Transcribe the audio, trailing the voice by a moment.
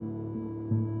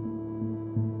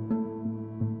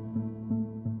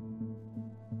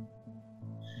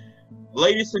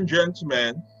Ladies and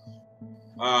gentlemen,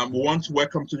 we want to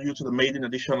welcome you to the maiden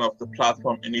edition of the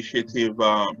Platform Initiative,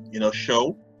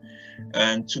 show.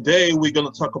 And today we're going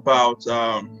to talk about,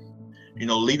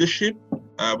 leadership,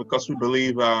 because we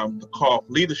believe the core of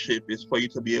leadership is for you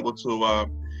to be able to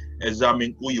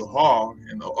examine who you are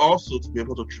and also to be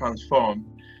able to transform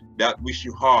that which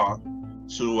you are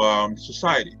to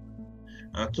society.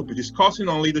 To be discussing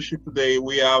on leadership today,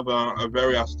 we have a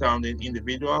very astounding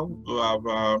individual who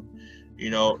have,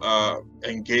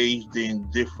 engaged in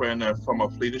different form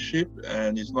of leadership,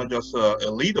 and it's not just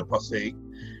a leader per se.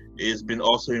 He's been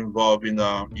also involved in,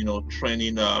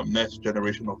 training next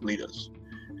generation of leaders.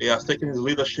 He has taken his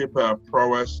leadership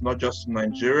prowess not just in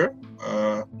Nigeria.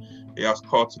 He has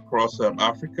cut across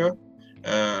Africa,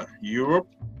 Europe.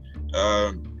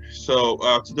 So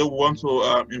today we want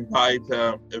to invite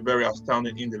a very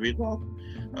astounding individual.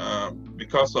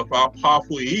 Because of how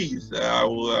powerful he is, I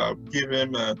will give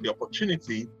him the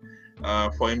opportunity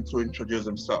for him to introduce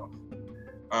himself.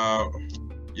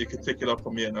 You can take it up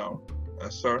from here now,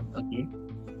 sir. Okay.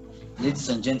 Ladies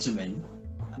and gentlemen,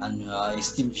 and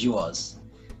esteemed viewers,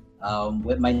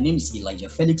 my name is Elijah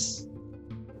Felix.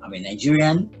 I'm a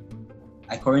Nigerian.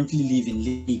 I currently live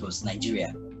in Lagos,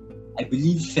 Nigeria. I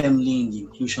believe firmly in the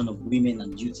inclusion of women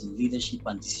and youth in leadership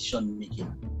and decision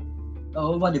making.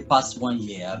 Over the past 1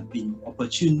 year, I've been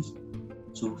opportune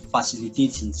to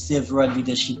facilitate in several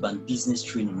leadership and business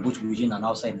training, both within and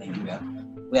outside Nigeria,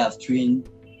 where I've trained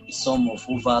a sum of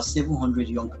over 700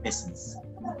 young persons,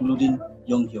 including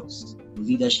young girls, in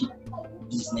leadership,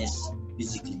 business,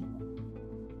 basically,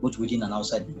 both within and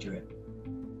outside Nigeria.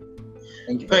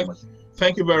 Thank you very much.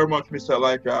 Thank you very much, Mr.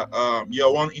 Elijah.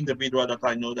 You're one individual that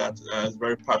I know that is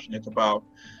very passionate about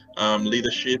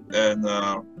leadership and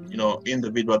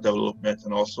individual development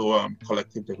and also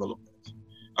collective development.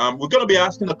 We're going to be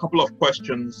asking a couple of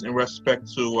questions in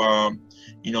respect to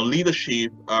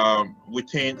leadership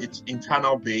within its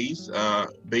internal base,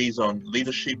 based on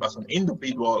leadership as an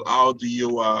individual. How do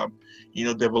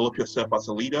you develop yourself as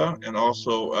a leader? And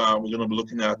also we're going to be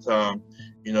looking at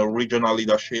regional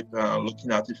leadership,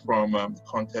 looking at it from the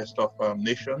context of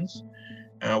nations.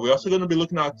 We're also going to be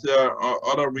looking at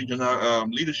other regional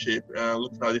leadership,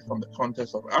 looking at it from the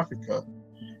context of Africa.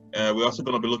 We're also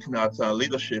going to be looking at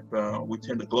leadership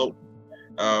within the globe.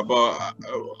 But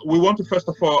we want to first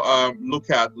of all look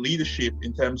at leadership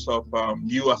in terms of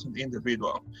you as an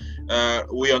individual.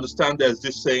 We understand there's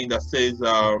this saying that says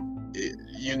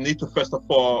you need to first of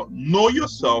all know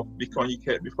yourself before you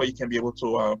can be able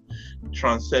to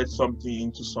translate something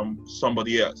into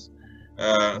somebody else.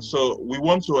 So we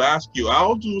want to ask you,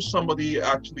 how do somebody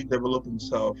actually develop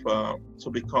himself to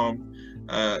become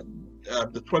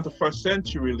the 21st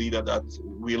century leader that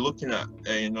we're looking at?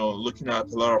 Looking at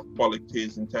a lot of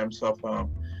qualities in terms of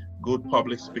good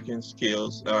public speaking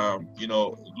skills,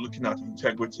 looking at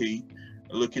integrity,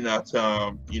 looking at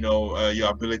your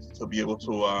ability to be able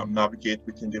to navigate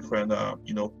within different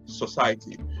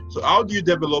society. So how do you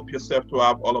develop yourself to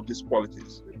have all of these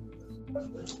qualities?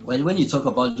 Well, when you talk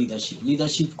about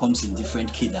leadership comes in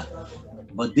different cadre,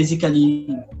 but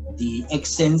basically the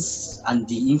essence and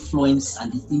the influence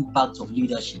and the impact of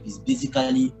leadership is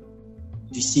basically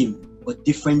the same, but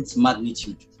different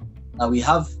magnitude. Now we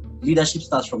have leadership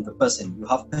starts from the person. You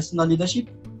have personal leadership,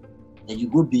 then you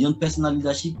go beyond personal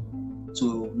leadership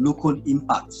to local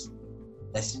impacts.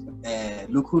 That's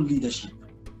local leadership,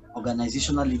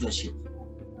 organizational leadership,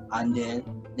 and then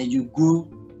you go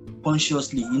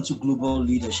consciously into global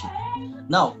leadership.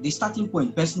 Now, the starting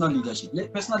point, personal leadership.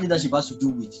 Personal leadership has to do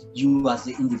with you as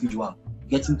the individual,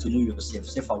 getting to know yourself,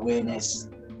 self-awareness.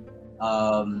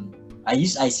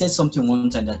 I said something one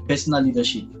time that personal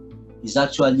leadership is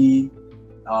actually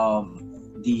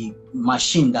the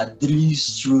machine that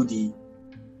drills through the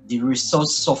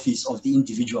resource surface of the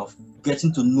individual,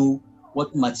 getting to know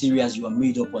what materials you are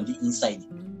made up on the inside.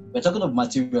 We're talking of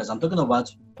materials. I'm talking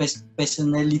about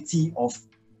personality of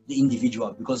the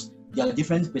individual, because there are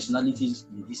different personalities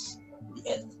in the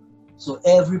earth. So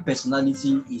every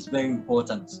personality is very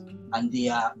important, and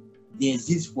they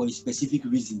exist for a specific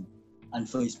reason and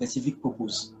for a specific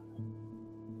purpose,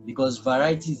 because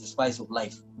variety is the spice of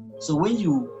life. So when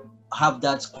you have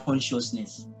that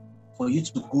consciousness for you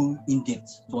to go in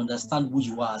depth to understand who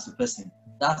you are as a person,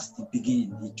 that's the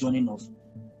beginning, the journey of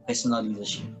personal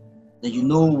leadership. That you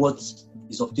know what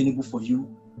is obtainable for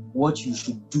you, what you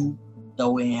should do that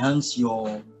will enhance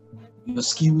your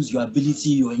skills, your ability,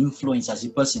 your influence as a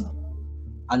person,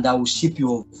 and that will shape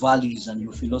your values and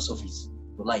your philosophies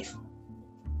for life.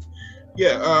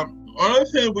 Yeah, another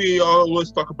thing we always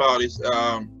talk about is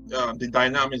the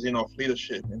dynamism of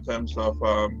leadership, in terms of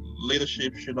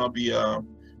leadership should not be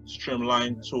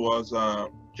streamlined towards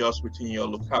just within your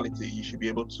locality. You should be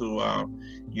able to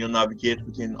navigate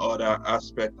within other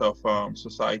aspects of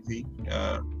society.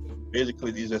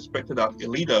 Basically, it is expected that a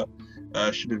leader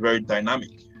should be very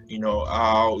dynamic.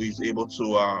 How he's able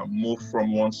to move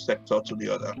from one sector to the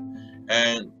other,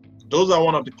 and those are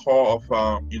one of the core of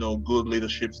good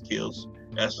leadership skills.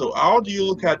 And so, how do you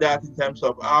look at that in terms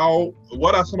of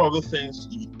what are some of the things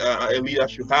a leader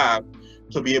should have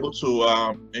to be able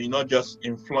to not just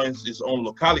influence his own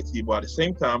locality, but at the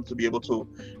same time to be able to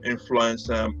influence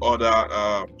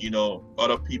other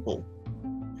people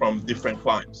from different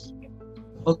climes?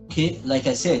 Okay, like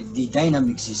I said, the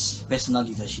dynamics is personal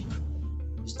leadership.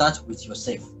 You start with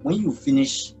yourself. When you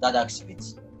finish that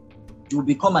aspect, you will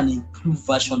become an improved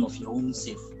version of your own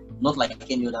self, not like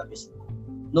any other person.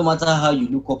 No matter how you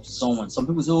look up to someone, some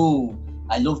people say, "Oh,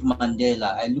 I love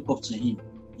Mandela. I look up to him.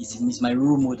 He's my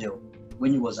role model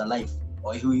when he was alive,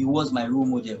 or he was my role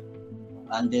model."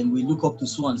 And then we look up to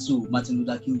so and so. Martin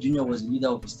Luther King Jr. was the leader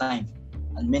of his time,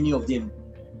 and many of them,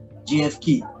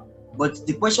 JFK. But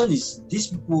the question is, these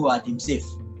people are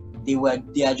themselves. They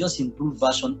are just improved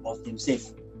version of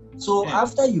themselves. So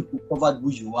after you covered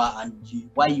who you are and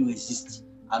why you exist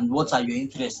and what are your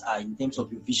interests are in terms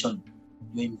of your vision,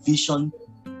 you envision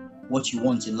what you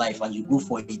want in life and you go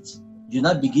for it. You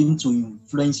now begin to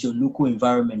influence your local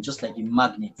environment just like a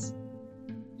magnet.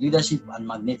 Leadership and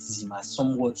magnetism are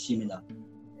somewhat similar.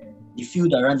 The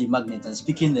field around the magnet, and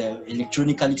speaking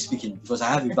electronically speaking, because I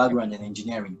have a background in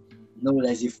engineering,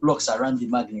 there's a flux around the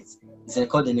magnet. It's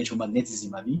called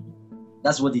electromagnetism, Abi.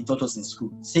 That's what they taught us in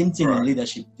school. Same thing in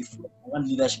leadership. The flux around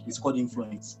leadership is called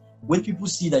influence. When people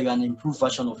see that you're an improved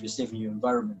version of yourself in your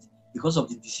environment, because of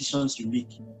the decisions you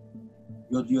make,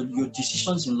 your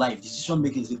decisions in life, decision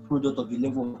making is a product of the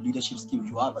level of leadership skill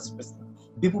you have as a person.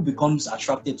 People becomes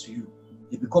attracted to you.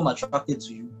 They become attracted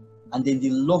to you, and then they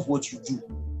love what you do.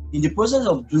 In the process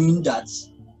of doing that,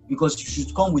 because you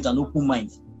should come with an open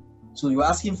mind. So you're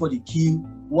asking for the key,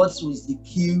 what is the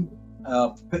key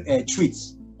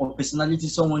traits or personality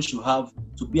someone should have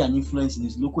to be an influence in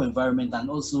his local environment, and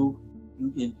also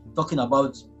in talking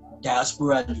about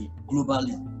diasporally,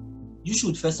 globally. You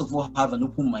should first of all have an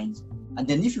open mind, and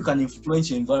then if you can influence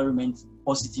your environment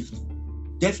positively,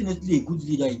 definitely a good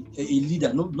leader, a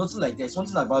leader, nothing like there's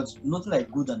nothing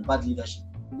like good and bad leadership.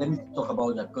 Let me talk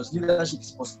about that, because leadership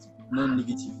is positive, not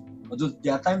negative. Although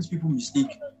there are times people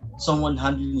mistake someone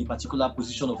handling a particular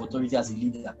position of authority as a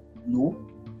leader. No,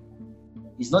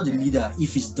 he's not a leader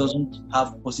if he doesn't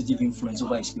have positive influence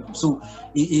over his people. So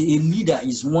a leader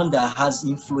is one that has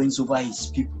influence over his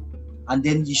people, and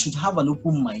then you should have an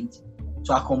open mind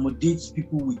to accommodate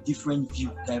people with different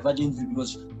views, divergent views,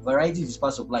 because variety is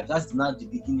part of life. That's not the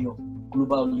beginning of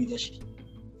global leadership.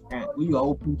 When you are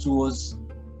open towards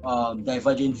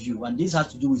divergent view, and this has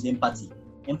to do with empathy.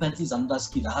 Empathy is another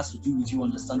skill that has to do with you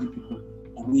understanding people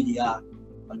the way they are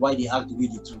and why they act the way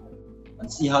they do,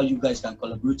 and see how you guys can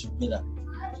collaborate together.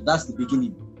 So that's the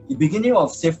beginning. The beginning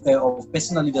of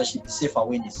personal leadership is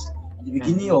self-awareness. The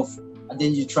beginning and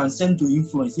then you transcend to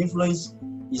influence. Influence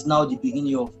is now the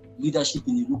beginning of leadership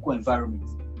in the local environment.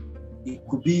 It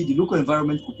could be the local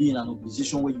environment could be in an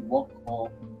organization where you work,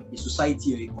 or a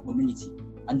society or a community.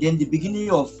 And then the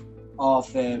beginning of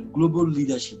global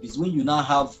leadership is when you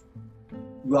have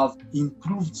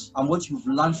improved, and what you've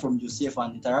learned from yourself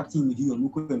and interacting with your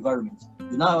local environment,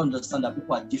 you now understand that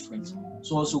people are different,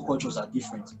 so also cultures are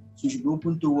different. So you should be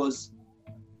open towards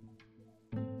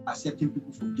accepting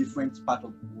people from different parts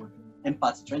of the world.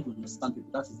 Empathy, trying to understand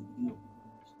people. That is the beginning of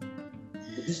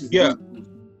this is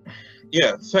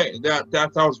so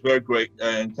that was very great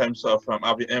in terms of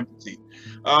having empathy.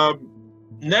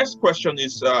 Next question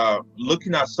is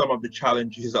looking at some of the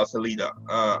challenges as a leader.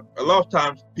 A lot of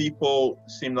times people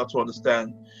seem not to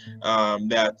understand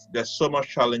that there's so much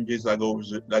challenges that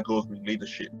goes with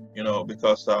leadership,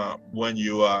 because when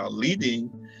you are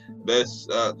leading, there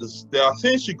are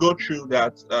things you go through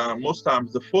that most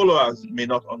times the followers may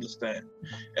not understand.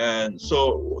 And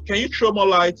so can you throw more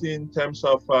light in terms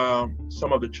of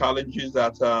some of the challenges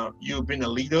that you've been a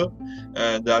leader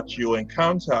that you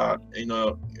encounter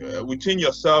within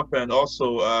yourself and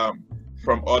also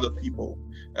from other people?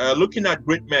 Looking at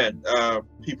great men,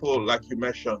 people like you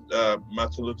mentioned,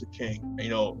 Martin Luther King,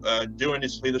 during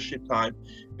his leadership time,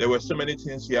 there were so many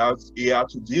things he had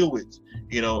to deal with,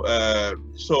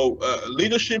 so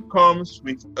leadership comes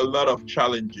with a lot of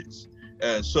challenges.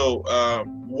 So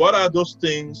what are those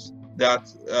things that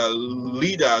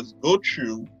leaders go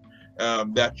through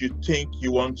that you think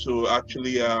you want to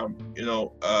actually,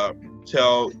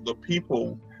 tell the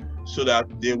people so that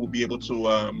they will be able to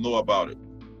know about it?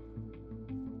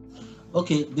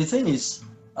 Okay, the thing is,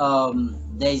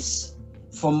 there's,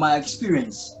 from my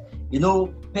experience,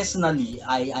 personally,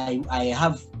 I'm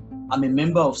a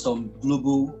member of some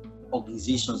global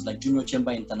organizations like Junior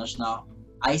Chamber International,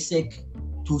 ISEC,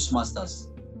 Toastmasters.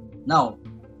 Now,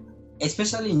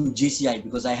 especially in JCI,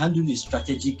 because I handle a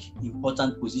strategic,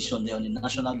 important position there on the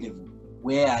national level,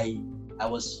 where I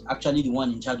was actually the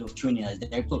one in charge of training as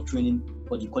director of training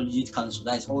for the Collegiate Council.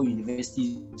 That is all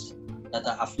universities that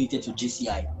are affiliated to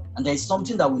JCI. And there is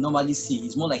something that we normally see.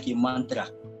 It's more like a mantra,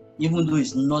 even though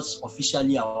it's not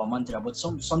officially our mantra, but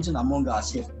something among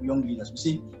ourselves, young leaders. We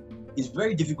say it's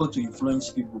very difficult to influence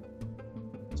people,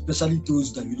 especially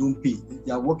those that you don't pay.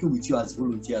 They are working with you as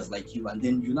volunteers like you, and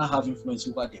then you now have influence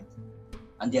over them.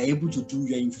 And they are able to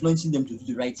you're influencing them to do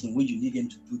the right thing when you need them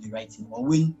to do the right thing, or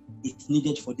when it's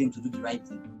needed for them to do the right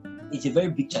thing. It's a very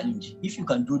big challenge. If you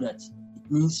can do that,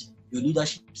 it means your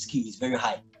leadership skill is very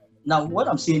high. Now, what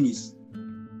I'm saying is,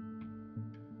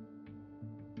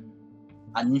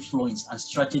 an influence and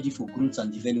strategy for growth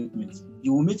and development.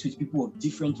 You will meet with people of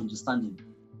different understanding,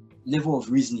 level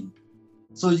of reasoning.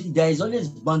 So there is always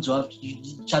bound to have,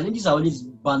 challenges are always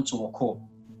bound to occur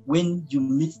when you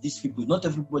meet these people. Not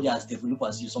everybody has developed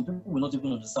as you. Some people will not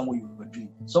even understand what you were doing.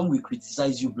 Some will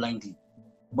criticize you blindly.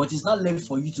 But it's not left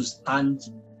for you to stand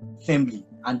firmly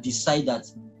and decide that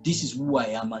this is who I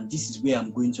am and this is where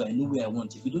I'm going to. I know where I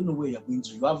want. If you don't know where you're going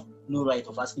to, you have no right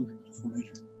of asking people to follow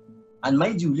you. And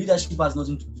mind you, leadership has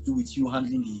nothing to do with you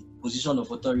handling the position of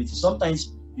authority.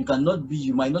 Sometimes you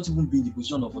might not even be in the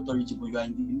position of authority, but you are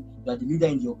the leader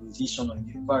in the organization or in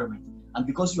the environment. And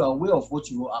because you are aware of what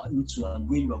you are into and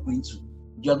where you are going to,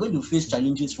 you are going to face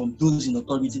challenges from those in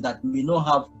authority that may not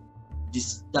have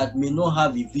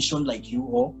a vision like you,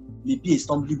 or may be a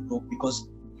stumbling block because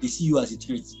they see you as a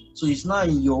threat. So it's now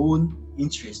in your own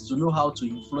interest to know how to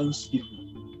influence people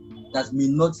that may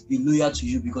not be loyal to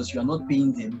you because you are not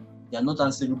paying them. They are not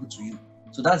answerable to you.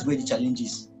 So that's where the challenge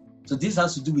is. So this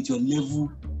has to do with your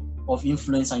level of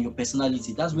influence and your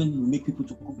personality. That's when you make people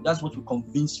that's what will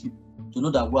convince people to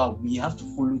know that, wow, we have to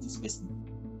follow this person,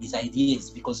 his ideas,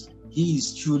 because he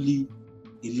is truly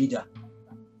a leader.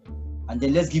 And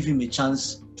then let's give him a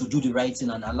chance to do the right thing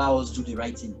and allow us to do the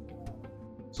right thing.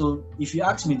 So if you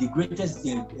ask me, the greatest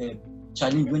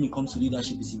challenge when it comes to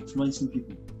leadership is influencing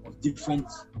people of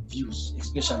different views,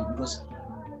 especially because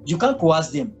you can't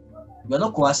coerce them. You are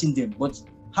not coercing them, but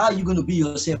how are you going to be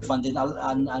yourself and then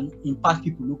and impact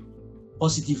people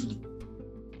positively?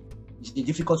 It's a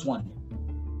difficult one.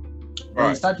 Right.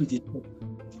 You start with it.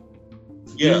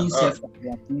 Being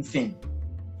self-aware, firm.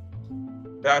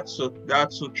 That's so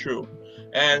true.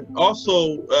 And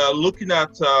also looking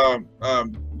at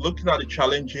the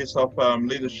challenges of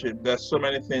leadership, there's so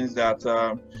many things that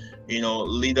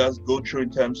leaders go through in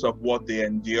terms of what they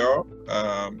endure.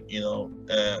 And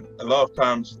a lot of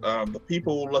times the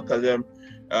people who look at them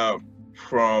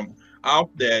from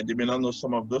out there, they may not know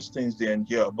some of those things they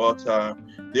endure, but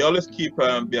they always keep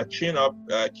their chin up,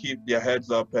 keep their heads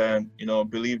up, and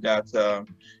believe that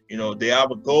they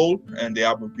have a goal and they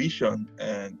have a vision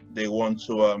and they want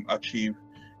to achieve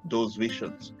those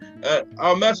visions.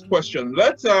 Our next question,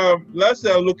 let's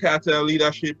look at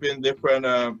leadership in different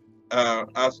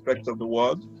aspects of the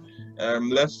world.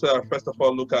 Let's first of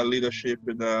all look at leadership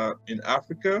in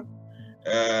Africa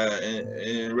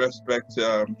in respect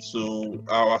to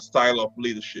our style of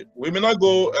leadership. We may not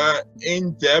go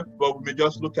in depth, but we may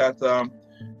just look at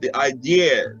the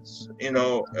ideas, in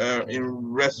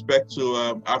respect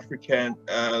to African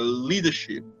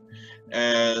leadership,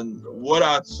 and what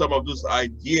are some of those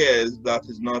ideas that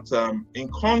is not in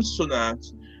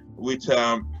consonant with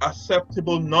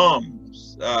acceptable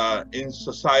norms in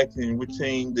society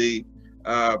within the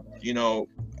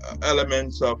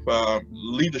elements of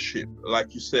leadership,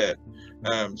 like you said.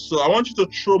 So I want you to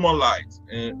throw more light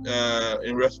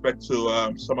in respect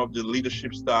to some of the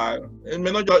leadership style. We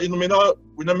may not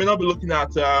be looking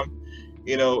at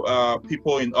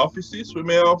people in offices. We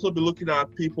may also be looking at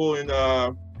people in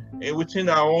within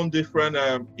our own different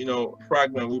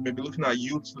fragment. We may be looking at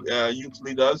youth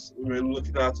leaders. We may be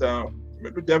looking at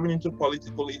maybe delving into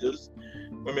political leaders.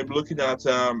 We may be looking at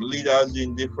leaders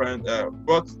in different,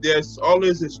 but there's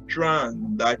always a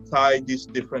strand that ties these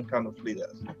different kind of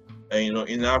leaders,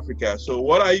 in Africa. So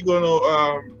what are you going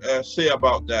to say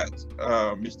about that,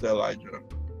 Mr. Elijah?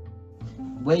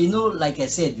 Well, like I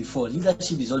said before,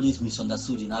 leadership is always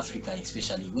misunderstood in Africa,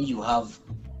 especially when you have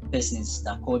persons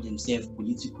that call themselves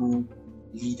political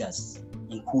leaders,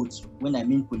 in quotes. When I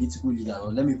mean political leader,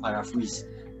 or let me paraphrase,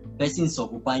 persons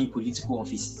occupying political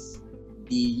offices,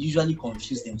 they usually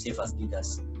confuse themselves as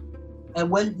leaders.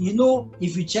 And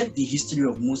if you check the history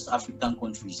of most African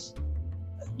countries,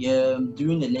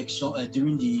 during the election,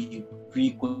 during the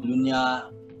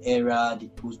pre-colonial era, the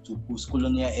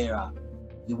post-colonial era,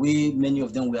 the way many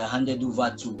of them were handed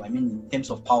over to, I mean, in terms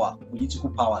of power, political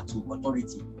power, to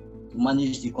authority to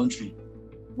manage the country,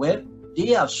 well, they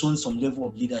have shown some level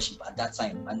of leadership at that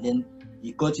time, and then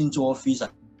they got into office,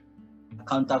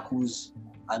 counter coups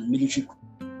and military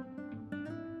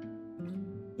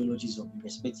ideologies of the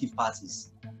respective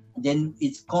parties. Then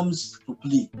it comes to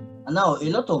play, and now a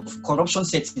lot of corruption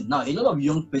sets in. Now a lot of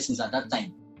young persons at that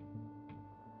time,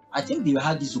 I think they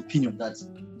had this opinion that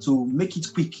to make it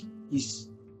quick is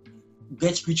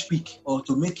get rich quick, or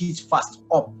to make it fast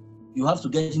up, you have to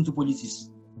get into politics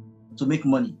to make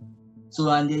money. So,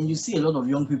 and then you see a lot of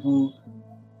young people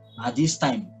at this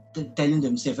time telling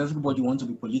themselves everybody wants to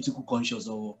be political conscious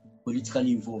or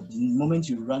politically involved. The moment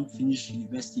you finish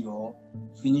university or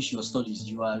finish your studies,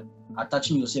 you are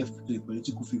attaching yourself to a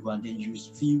political figure, and then you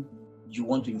feel you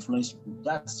want to influence people.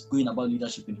 That's going about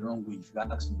leadership in the wrong way, if you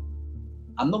ask me.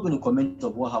 I'm not going to comment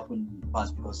on what happened in the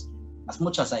past, because as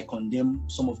much as I condemn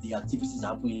some of the activities that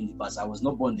happened in the past, I was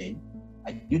not born then.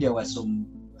 I knew there were some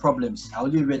problems. I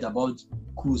only read about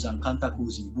coups and counter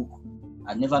coups in the book.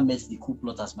 I never met the coup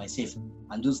plotters myself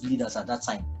and those leaders at that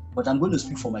time. But I'm going to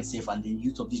speak for myself and the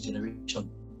youth of this generation.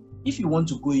 If you want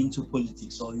to go into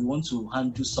politics, or you want to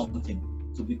handle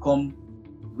something to become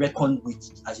reckoned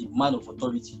with as a man of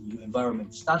authority in your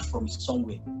environment, start from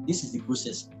somewhere. This is the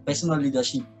process: personal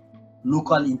leadership,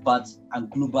 local impact, and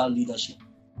global leadership.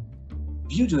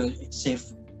 Build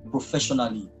yourself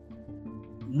professionally.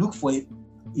 Look for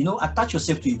attach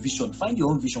yourself to a vision. Find your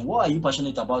own vision. What are you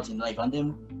passionate about in life? And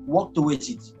then work towards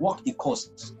it. Work the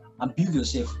costs and build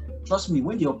yourself. Trust me,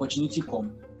 when the opportunity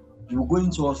comes, you will go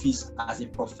into office as a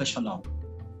professional,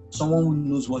 someone who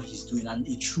knows what he's doing, and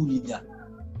a true leader.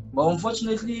 But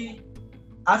unfortunately,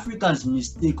 Africans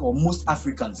mistake, or most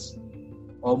Africans,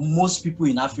 or most people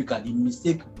in Africa, they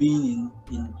mistake being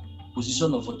in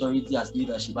position of authority as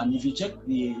leadership. And if you check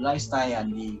the lifestyle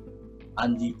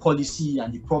and the policy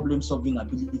and the problem-solving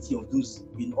ability of those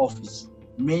in office,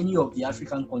 many of the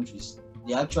African countries,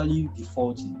 they're actually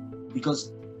defaulting,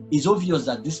 because it's obvious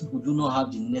that these people do not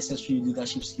have the necessary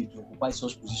leadership skill to occupy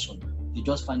such position. They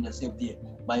just find themselves there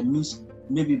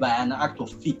maybe by an act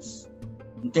of fate.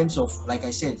 In terms of, like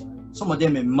I said, some of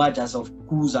them emerge as of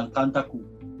coups and counter coups.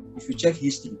 If you check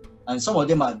history, and some of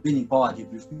them have been in power, they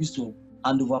refuse to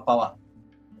hand over power.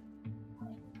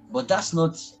 But that's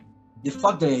not the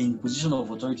fact that you're in a position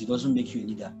of authority doesn't make you a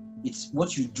leader. It's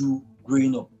what you do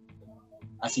growing up,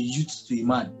 as a youth to a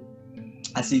man,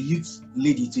 as a youth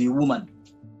lady to a woman.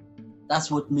 That's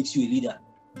what makes you a leader.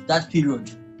 That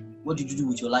period, what did you do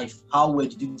with your life? How well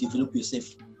did you develop yourself?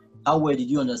 How well did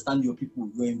you understand your people,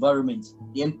 your environment,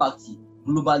 the empathy,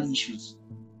 global issues?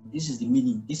 This is the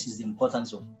meaning, this is the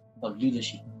importance of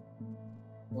leadership.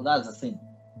 Well, that's the thing.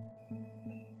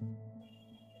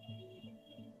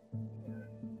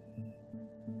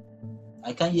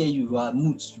 I can't hear you, you are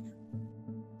mute.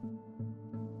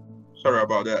 Sorry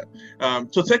about that.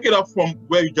 To take it up from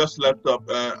where you just left up,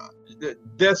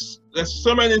 there's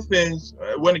so many things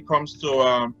when it comes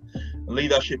to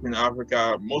leadership in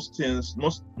Africa. Most things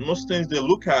they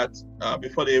look at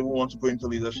before they even want to go into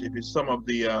leadership is some of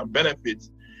the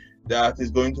benefits that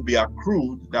is going to be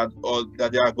accrued that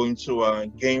they are going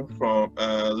to gain from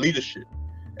leadership,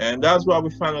 and that's why we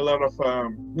find a lot of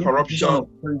corruption.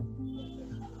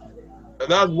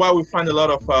 That's why we find a lot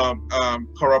of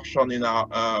corruption in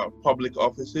our public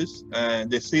offices, and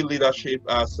they see leadership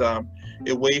as a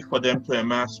way for them to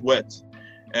amass wealth.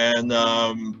 And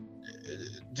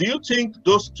do you think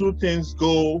those two things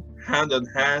go hand in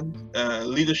hand,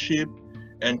 leadership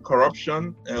and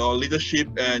corruption, or leadership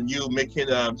and you making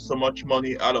so much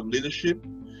money out of leadership?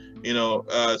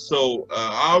 So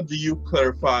how do you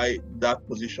clarify that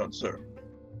position, sir?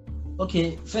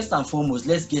 Okay, first and foremost,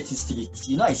 let's get it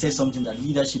straight. I said something that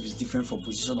leadership is different from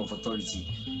position of authority.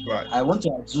 Right. I want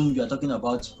to assume you are talking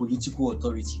about political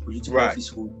authority, political office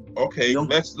hold. Okay,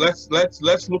 let's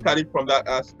look at it from that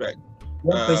aspect.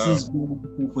 One person is going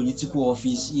to political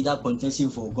office, either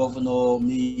contesting for governor,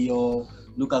 mayor,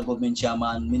 local government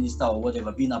chairman, minister, or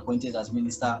whatever, being appointed as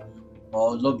minister,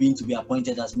 or lobbying to be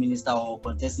appointed as minister, or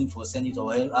contesting for senate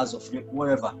or house of rep,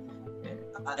 whatever.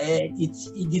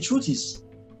 The truth is,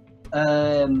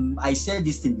 I said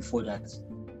this thing before, that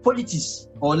politics,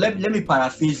 or let me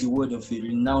paraphrase the word of a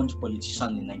renowned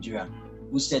politician in Nigeria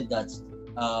who said that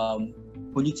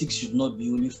politics should not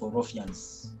be only for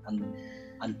ruffians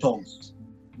and thugs,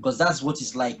 because that's what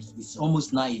it's like. It's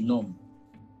almost now a norm.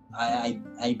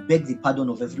 I beg the pardon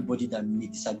of everybody that may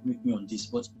disagree with me on this,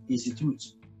 but it's the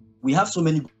truth. We have so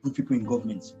many good people in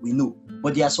government, we know.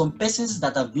 But there are some persons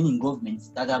that have been in government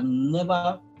that have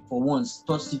never for once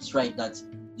thought it right that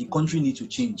the country needs to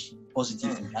change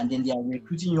positively. And then they are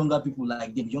recruiting younger people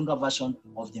like them, younger version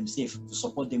of themselves to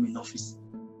support them in office.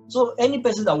 So any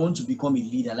person that wants to become a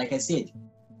leader, like I said,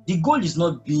 the goal is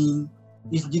not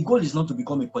to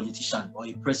become a politician or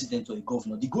a president or a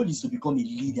governor. The goal is to become a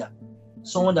leader,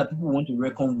 someone that people want to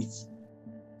reckon with.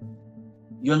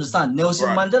 You understand? Nelson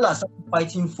Mandela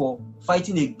started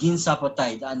fighting against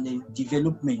apartheid and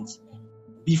development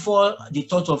before the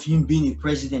thought of him being a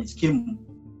president came.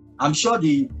 I'm sure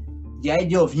the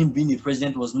idea of him being a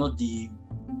president was not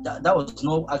that was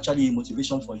not actually a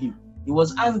motivation for him. He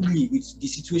was angry with the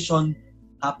situation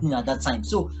happening at that time.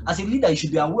 So as a leader, you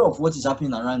should be aware of what is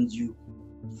happening around you.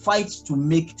 Fight to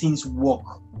make things work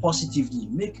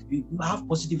positively. Have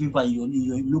positive impact in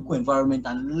your local environment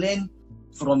and learn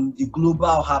from the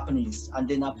global happenings and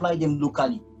then apply them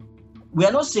locally. We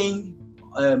are not saying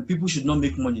people should not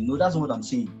make money. No, that's not what I'm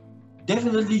saying.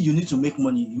 Definitely, you need to make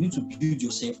money. You need to build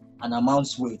yourself and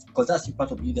amount wealth because that's a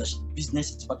part of leadership.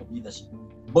 Business is part of leadership,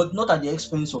 but not at the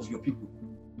expense of your people.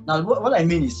 Now, what I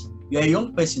mean is, you're a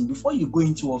young person. Before you go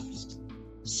into office,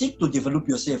 seek to develop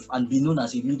yourself and be known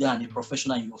as a leader and a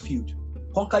professional in your field.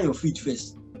 Conquer your field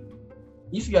first.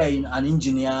 If you are an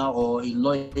engineer or a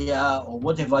lawyer or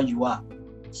whatever you are,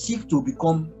 seek to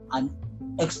become an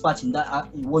expert in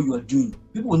what you are doing.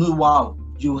 People will know, wow,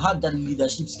 you have that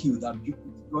leadership skill that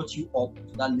brought you up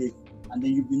to that level, and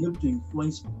then you've been able to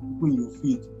influence people in your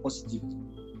field positively.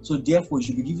 So therefore, you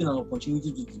should be given an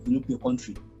opportunity to develop your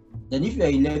country. Then if you are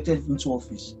elected into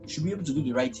office, you should be able to do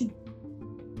the right thing.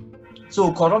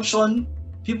 So corruption,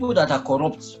 people that are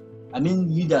corrupt, I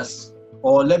mean leaders,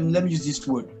 or let me use this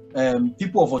word,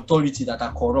 people of authority that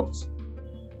are corrupt.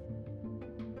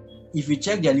 If you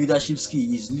check their leadership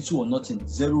skill, is little or nothing,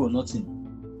 zero or nothing.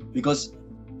 Because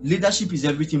leadership is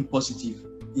everything positive.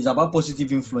 It's about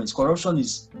positive influence. Corruption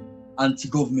is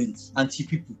anti-government,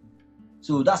 anti-people.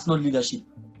 So that's not leadership.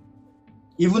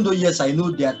 Even though, yes, I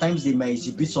know there are times they might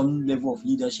exhibit some level of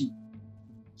leadership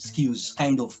skills,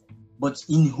 kind of. But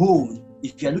in whole,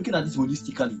 if you're looking at it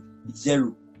holistically, it's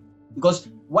zero. Because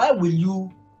why will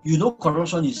you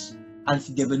corruption is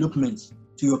anti-development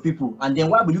to your people, and then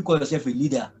why will you call yourself a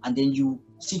leader and then you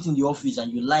sit in the office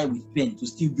and you lie with pen to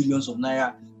steal billions of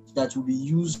naira that will be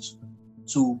used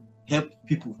to help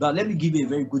people? Now, let me give you a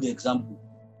very good example.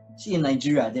 See, in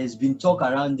Nigeria, there's been talk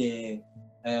around the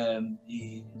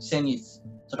Senate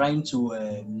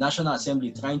National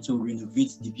Assembly trying to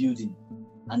renovate the building,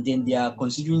 and then they are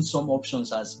considering some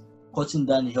options as cutting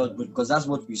down health budget, because that's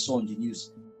what we saw on the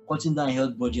news, cutting down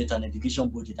health budget and education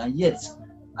budget. And yet,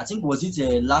 I think was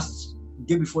it last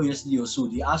day before yesterday or so,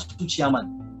 the ASU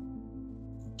chairman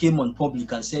came on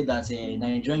public and said that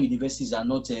Nigerian universities are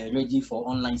not ready for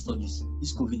online studies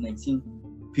this COVID-19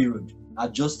 period,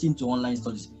 adjusting to online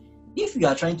studies. If you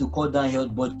are trying to cut down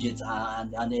health budget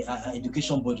and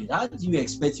education budget, how do you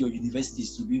expect your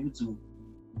universities to be able to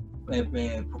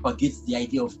propagate the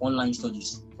idea of online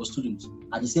studies for students?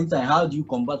 At the same time, how do you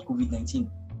combat COVID-19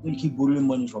 when you keep borrowing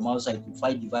money from outside to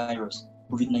fight the virus,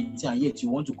 COVID-19, and yet you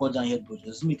want to cut down health budget? It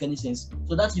doesn't make any sense.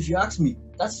 So that, if you ask me,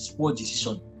 that's poor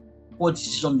decision. Poor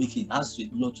decision making has a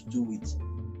lot to do with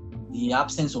the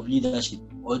absence of leadership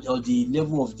or the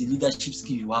level of the leadership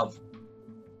skill you have.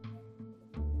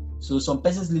 So some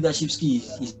person's leadership skill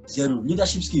is zero.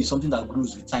 Leadership skill is something that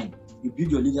grows with time. You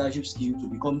build your leadership skill to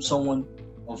become someone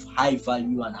of high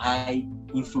value and high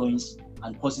influence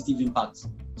and positive impact.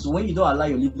 So when you don't allow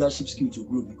your leadership skill to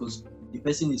grow because the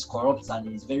person is corrupt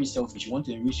and is very selfish, you want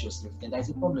to enrich yourself, then there's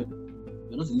a problem.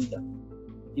 You're not a leader,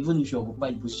 even if you occupy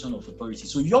a position of authority.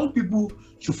 So young people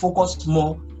should focus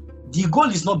more. The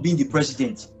goal is not being the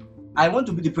president. I want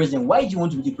to be the president. Why do you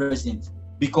want to be the president?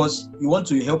 Because you want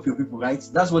to help your people, right?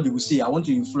 That's what they will say. I want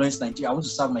to influence Nigeria. I want to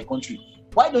serve my country.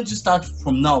 Why don't you start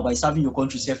from now by serving your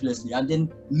country selflessly and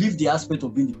then leave the aspect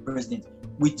of being the president?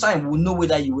 With time, we'll know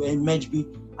whether you will emerge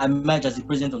as the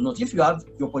president or not. If you have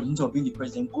the opportunity of being the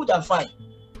president, good and fine.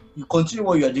 You continue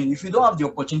what you are doing. If you don't have the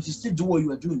opportunity, still do what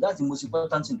you are doing. That's the most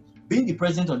important thing. Being the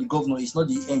president or the governor is not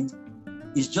the end.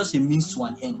 It's just a means to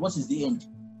an end. What is the end?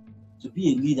 To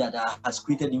be a leader that has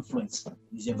created influence in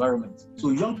his environment. So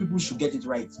young people should get it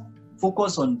right.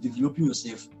 Focus on developing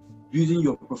yourself, building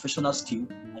your professional skill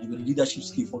and your leadership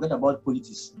skill. Forget about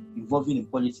politics, involving in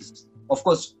politics. Of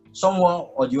course, someone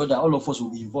or the other, all of us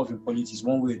will be involved in politics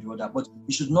one way or the other, but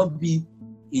it should not be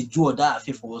a do or die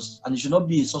affair for us, and it should not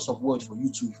be a source of wealth for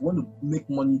you too. If you want to make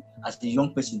money as a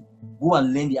young person, go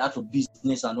and learn the art of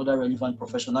business and other relevant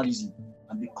professionalism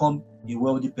and become a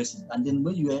wealthy person. And then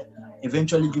when you are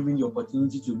eventually given the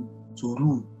opportunity to to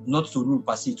rule, not to rule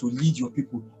per se, to lead your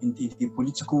people in the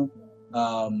political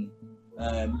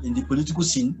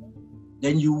scene,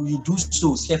 then you do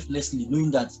so selflessly,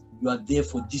 knowing that you are there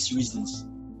for these reasons,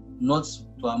 not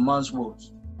to a man's word.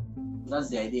 That's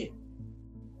the idea.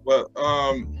 Well,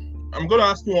 I'm going to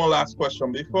ask you one last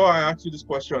question. Before I ask you this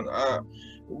question,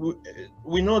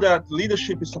 we know that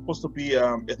leadership is supposed to be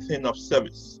a thing of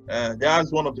service.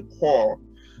 That's one of the core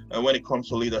when it comes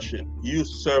to leadership. You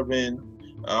serving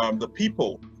the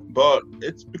people, but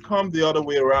it's become the other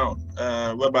way around,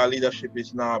 whereby leadership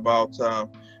is now about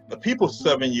the people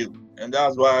serving you, and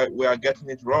that's why we are getting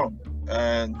it wrong.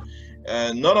 And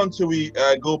not until we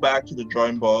go back to the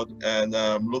drawing board and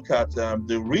look at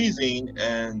the reason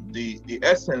and the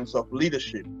essence of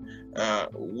leadership,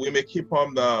 we may keep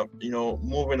on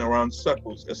moving around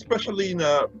circles, especially in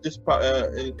this part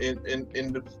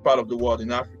in this part of the world,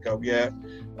 in Africa, where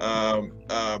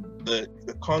the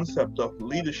concept of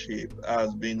leadership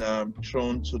has been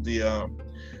thrown to the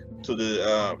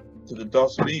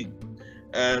dustbin.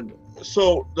 And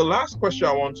so the last question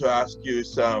I want to ask you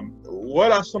is,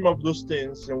 what are some of those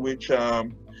things in which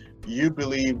you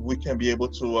believe we can be able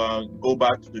to go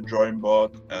back to the drawing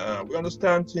board? We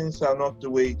understand things are not the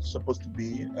way it's supposed to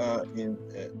be in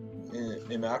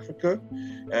Africa.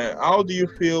 How do you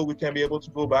feel we can be able to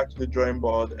go back to the drawing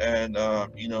board and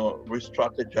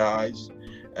re-strategize,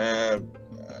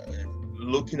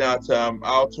 looking at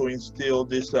how to instill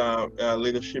these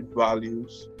leadership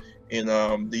values in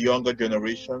the younger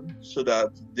generation, so that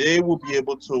they will be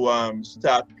able to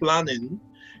start planning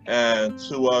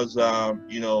towards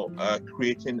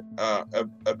creating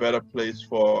a better place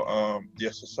for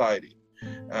their society.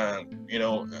 And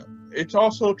it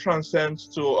also transcends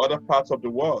to other parts of the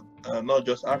world, not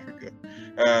just Africa.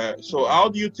 So how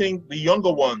do you think the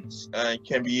younger ones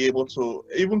can be able to,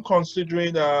 even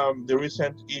considering the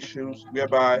recent issues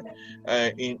whereby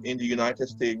in the United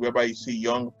States, whereby you see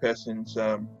young persons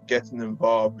getting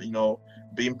involved,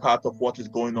 being part of what is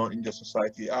going on in the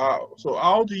society? So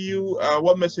how do you,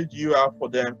 what message do you have for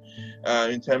them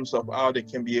in terms of how they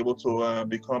can be able to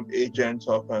become agents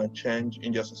of change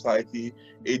in their society,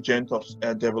 agents of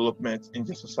development in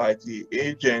their society,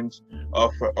 agents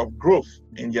of growth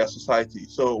in their society?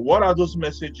 So what are those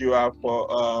messages you have for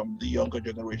the younger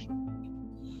generation?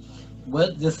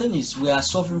 Well, the thing is, we are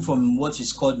suffering from what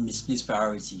is called misplaced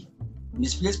priority.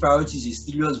 Misplaced priorities is a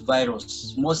serious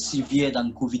virus, more severe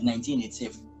than COVID-19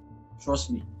 itself.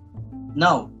 Trust me.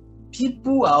 Now,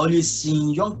 people are always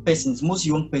seeing most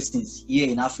young persons here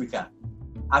in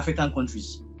African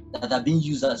countries, that are being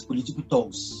used as political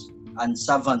tools and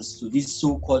servants to these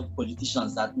so-called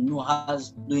politicians that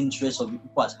has no interest of the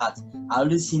people at heart. I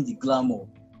always seen the glamour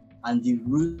and the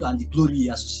glory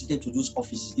associated to those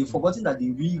offices. They've forgotten that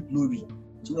the real glory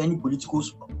to any political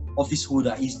office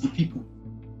holder is the people.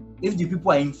 If the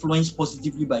people are influenced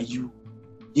positively by you,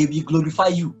 they will glorify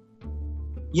you.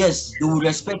 Yes, they will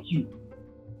respect you.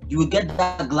 You will get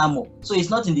that glamour. So it's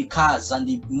not in the cars and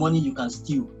the money you can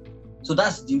steal. So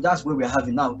that's where we're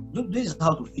having now. This is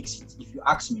how to fix it, if you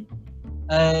ask me.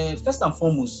 First and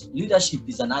foremost, leadership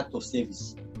is an act of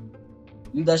service.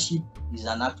 Leadership is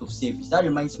an act of service. That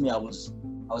reminds me, I was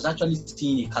actually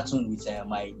seeing a cartoon with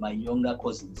my younger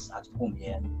cousins at home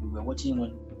here, and we were watching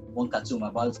one cartoon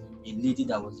about a lady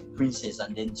that was a princess,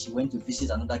 and then she went to visit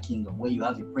another kingdom where you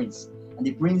have a prince, and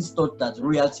the prince thought that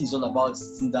royalty is all about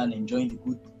sitting down and enjoying the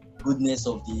goodness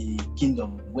of the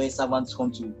kingdom, where servants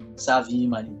come to serve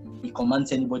him and he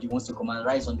commands anybody who wants to command,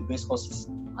 rides on the best horses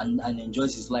and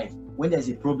enjoys his life. When there's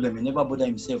a problem, he never bother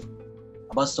himself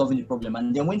about solving the problem.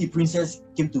 And then when the princess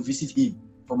came to visit him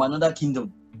from another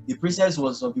kingdom, the princess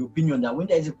was of the opinion that when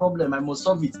there is a problem, I must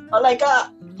solve it. I'm like,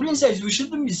 princess, you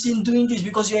shouldn't be seen doing this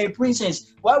because you're a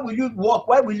princess. Why will you walk?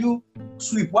 Why will you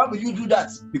sweep? Why will you do that?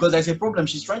 Because there's a problem.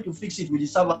 She's trying to fix it with the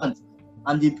servant.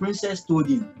 And the princess told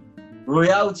him,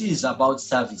 royalty is about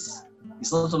service.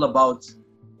 It's not all about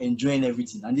enjoying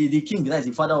everything. And the king, that is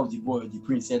the father of the boy, the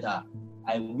prince, said,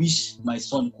 I wish my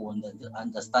son could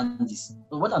understand this.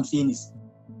 But what I'm saying is,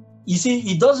 you see,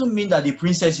 it doesn't mean that the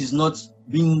princess is not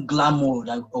being glamoured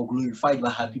or glorified by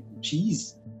her people. She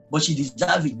is, but she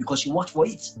deserves it because she worked for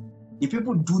it. The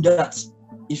people do that.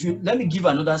 Let me give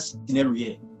another scenario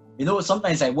here.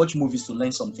 Sometimes I watch movies to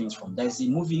learn some things from. There's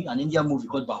an Indian movie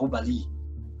called Bahubali.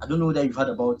 I don't know whether you've heard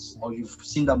about or you've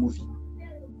seen that movie.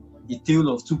 A tale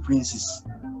of two princes.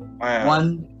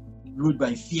 One ruled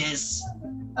by fierce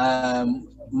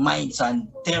might and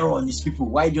terror on his people,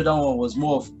 while the other one was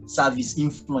more of service,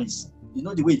 influence.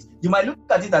 The way you might look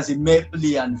at it as a mere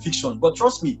play and fiction, but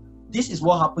trust me, this is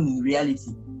what happened in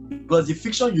reality. Because the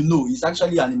fiction is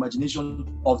actually an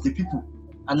imagination of the people.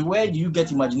 And where do you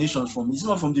get imaginations from? It's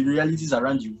not from the realities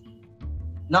around you.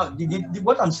 Now,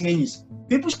 what I'm saying is,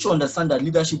 people should understand that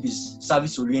leadership is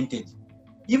service-oriented.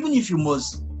 Even if you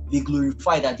must be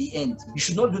glorified at the end, you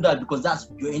should not do that because that's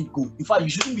your end goal. In fact, you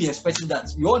shouldn't be expecting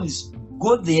that. Your own is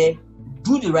go there,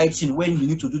 do the right thing when you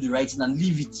need to do the right thing, and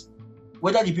leave it.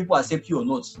 Whether the people accept you or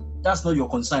not, that's not your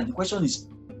concern. The question is,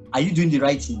 are you doing the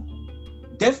right thing?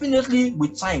 Definitely,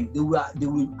 with time, they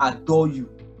will adore you.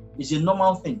 It's a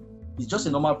normal thing. It's just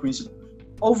a normal principle.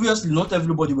 Obviously, not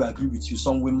everybody will agree with you.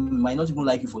 Some women might not even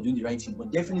like you for doing the right thing,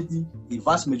 but definitely the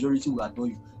vast majority will adore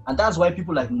you. And that's why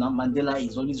people like Mandela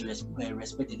is always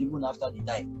respected, even after they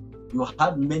die. You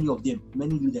had many of them,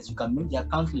 many leaders. You can make their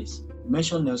countless. You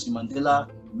mentioned Nelson Mandela,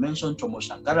 you mentioned Jomo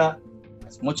Sankara,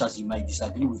 as much as you might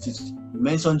disagree with it. You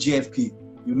mentioned JFK,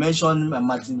 you mentioned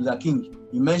Martin Luther King,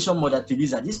 you mentioned Mother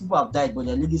Teresa. These people have died, but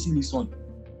their legacy lives on.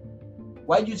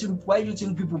 Why do you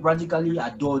think people practically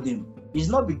adore them? It's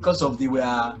not because of they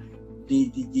must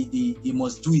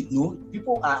do it. No,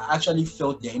 people are actually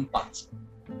felt their impact.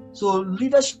 So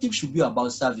leadership should be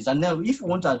about service. And now, if you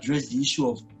want to address the issue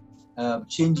of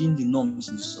changing the norms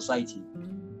in society,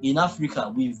 in Africa,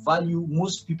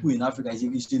 most people in Africa,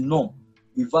 it's the norm.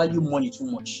 We value money too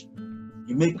much.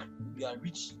 You are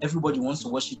rich, everybody wants to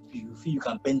worship you. You feel you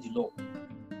can bend the law.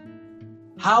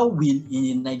 How will, in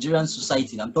a Nigerian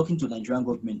society, I'm talking to the Nigerian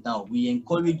government now, we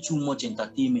encourage too much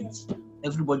entertainment.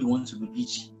 Everybody wants to be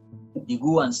rich. They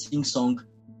go and sing songs.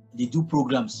 They do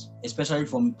programs, especially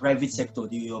from private sector.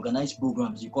 They organize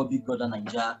programs. They call Big Brother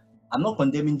Nigeria. I'm not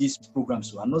condemning these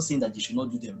programs, so I'm not saying that they should not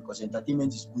do them because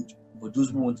entertainment is good for those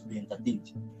who want to be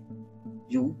entertained.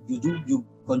 You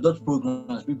conduct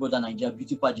programs, Big Brother Nigeria,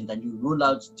 beauty pageant, and you roll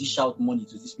out, dish out money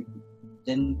to these people.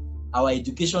 Then our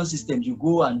education system, you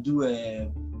go and do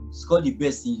score the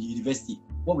best in the university.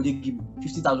 What would they give you?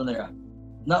 50,000 naira.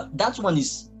 Now that one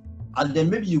is. And then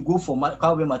maybe you go for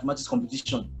cowboy mathematics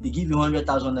competition, they give you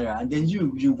 100,000 naira, and then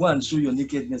you go and show your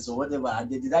nakedness or whatever, and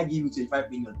then did I give you 25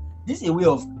 million? This is a way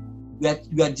of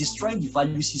we are destroying the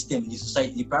value system in the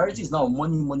society. The priority is now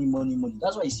money.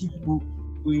 That's why you see people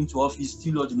going to office,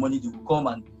 steal all the money, they will come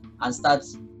and start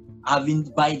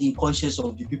by the conscience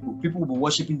of the people. People will be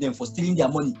worshiping them for stealing their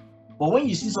money. But when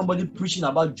you see somebody preaching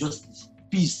about justice,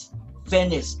 peace,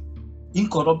 fairness,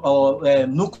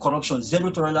 no corruption, zero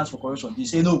tolerance for corruption, they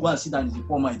say no, go and sit down in the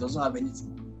poor man, it doesn't have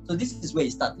anything. So this is where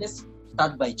it starts. Let's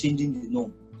start by changing the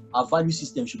norm. Our value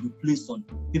system should be placed on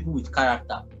people with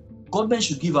character. Government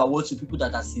should give awards to people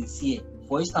that are sincere.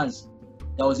 For instance,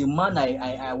 there was a man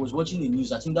I was watching the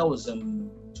news, I think that was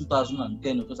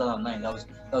 2010 or 2009. There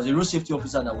was a road safety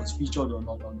officer that was featured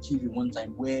on TV one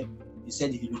time where he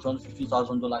said he returned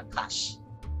 $50,000 cash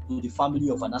to the family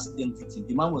of an accident victim.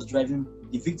 The man was driving.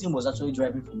 The victim was actually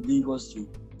driving from Lagos to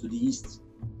the east.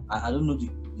 I don't know the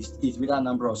state, whether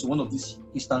Anambra or so one of these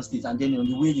eastern states. And then on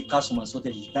the way the car was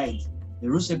sorted, he died. The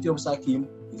road safety officer came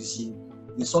to the scene.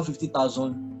 They saw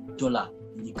 $50,000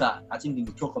 in the car. I think in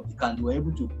the trunk of the car. And they were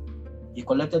able to. He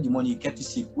collected the money. He kept it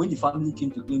safe. When the family came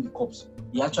to claim the corpse,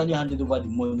 he actually handed over the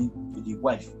money to the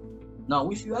wife. Now,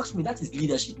 if you ask me, that is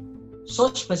leadership.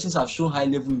 Such persons have shown high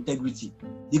level integrity.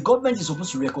 The government is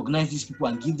supposed to recognize these people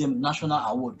and give them national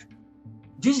award.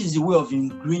 This is the way of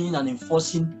ingraining and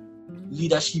enforcing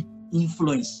leadership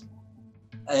influence,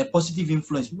 positive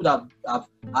influence. People that have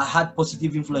had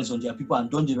positive influence on their people and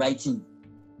done the right thing.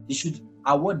 They should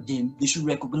award them. They should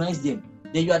recognize them.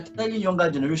 Then you are telling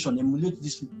younger generation, emulate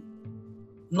these people.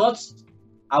 Not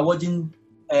awarding,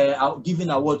 giving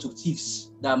award to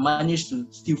thieves that manage to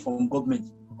steal from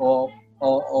government or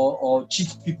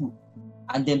cheat people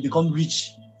and then become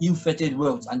rich, ill-fated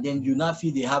wealth, and then you now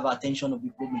feel they have attention of the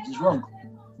government. It's wrong.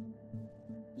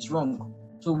 It's wrong.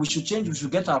 So we should change. We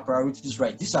should get our priorities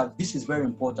right. This is very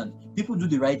important. People do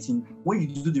the right thing. When you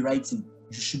do the right thing,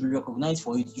 you should be recognized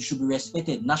for it. You should be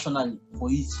respected nationally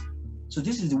for it. So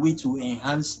this is the way to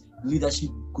enhance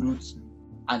leadership growth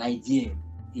and idea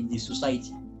in the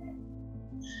society.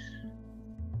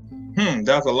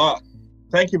 That's a lot.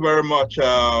 Thank you very much,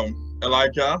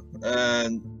 Elijah.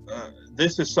 And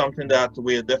this is something that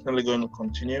we are definitely going to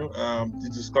continue. The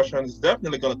discussion is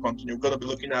definitely going to continue. We're going to be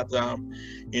looking at,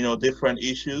 different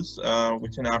issues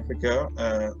within Africa,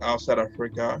 outside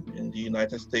Africa, in the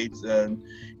United States, and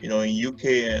in UK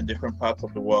and different parts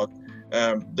of the world.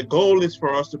 The goal is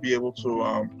for us to be able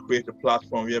to create a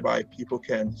platform whereby people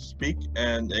can speak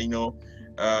and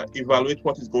evaluate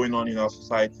what is going on in our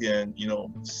society and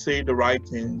say the right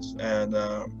things. And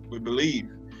we believe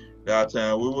that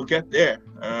we will get there,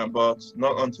 but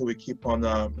not until we keep on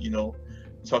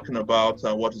talking about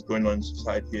what is going on in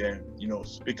society and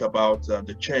speak about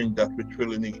the change that we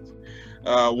truly need.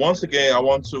 Once again, I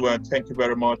want to thank you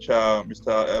very much,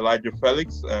 Mr. Elijah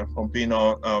Felix, for being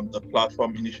on the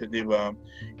platform initiative,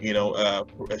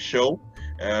 show.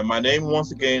 My name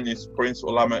once again is Prince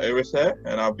Ulame Erese,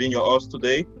 and I've been your host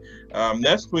today.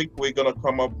 Next week, we're going to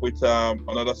come up with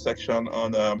another section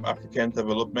on African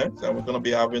development, and we're going to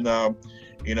be having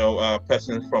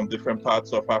persons from different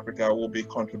parts of Africa will be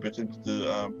contributing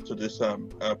to this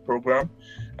program.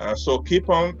 So keep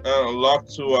on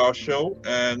locked to our show,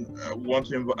 and want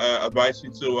to advise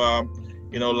you to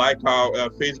like our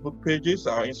Facebook pages,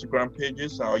 our Instagram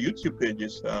pages, our YouTube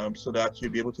pages, so that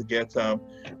you'll be able to get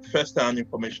first-hand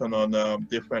information on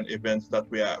different events that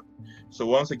we have. So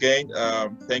once again,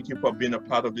 thank you for being a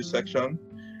part of this section,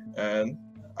 and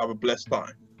have a blessed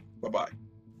time. Bye-bye.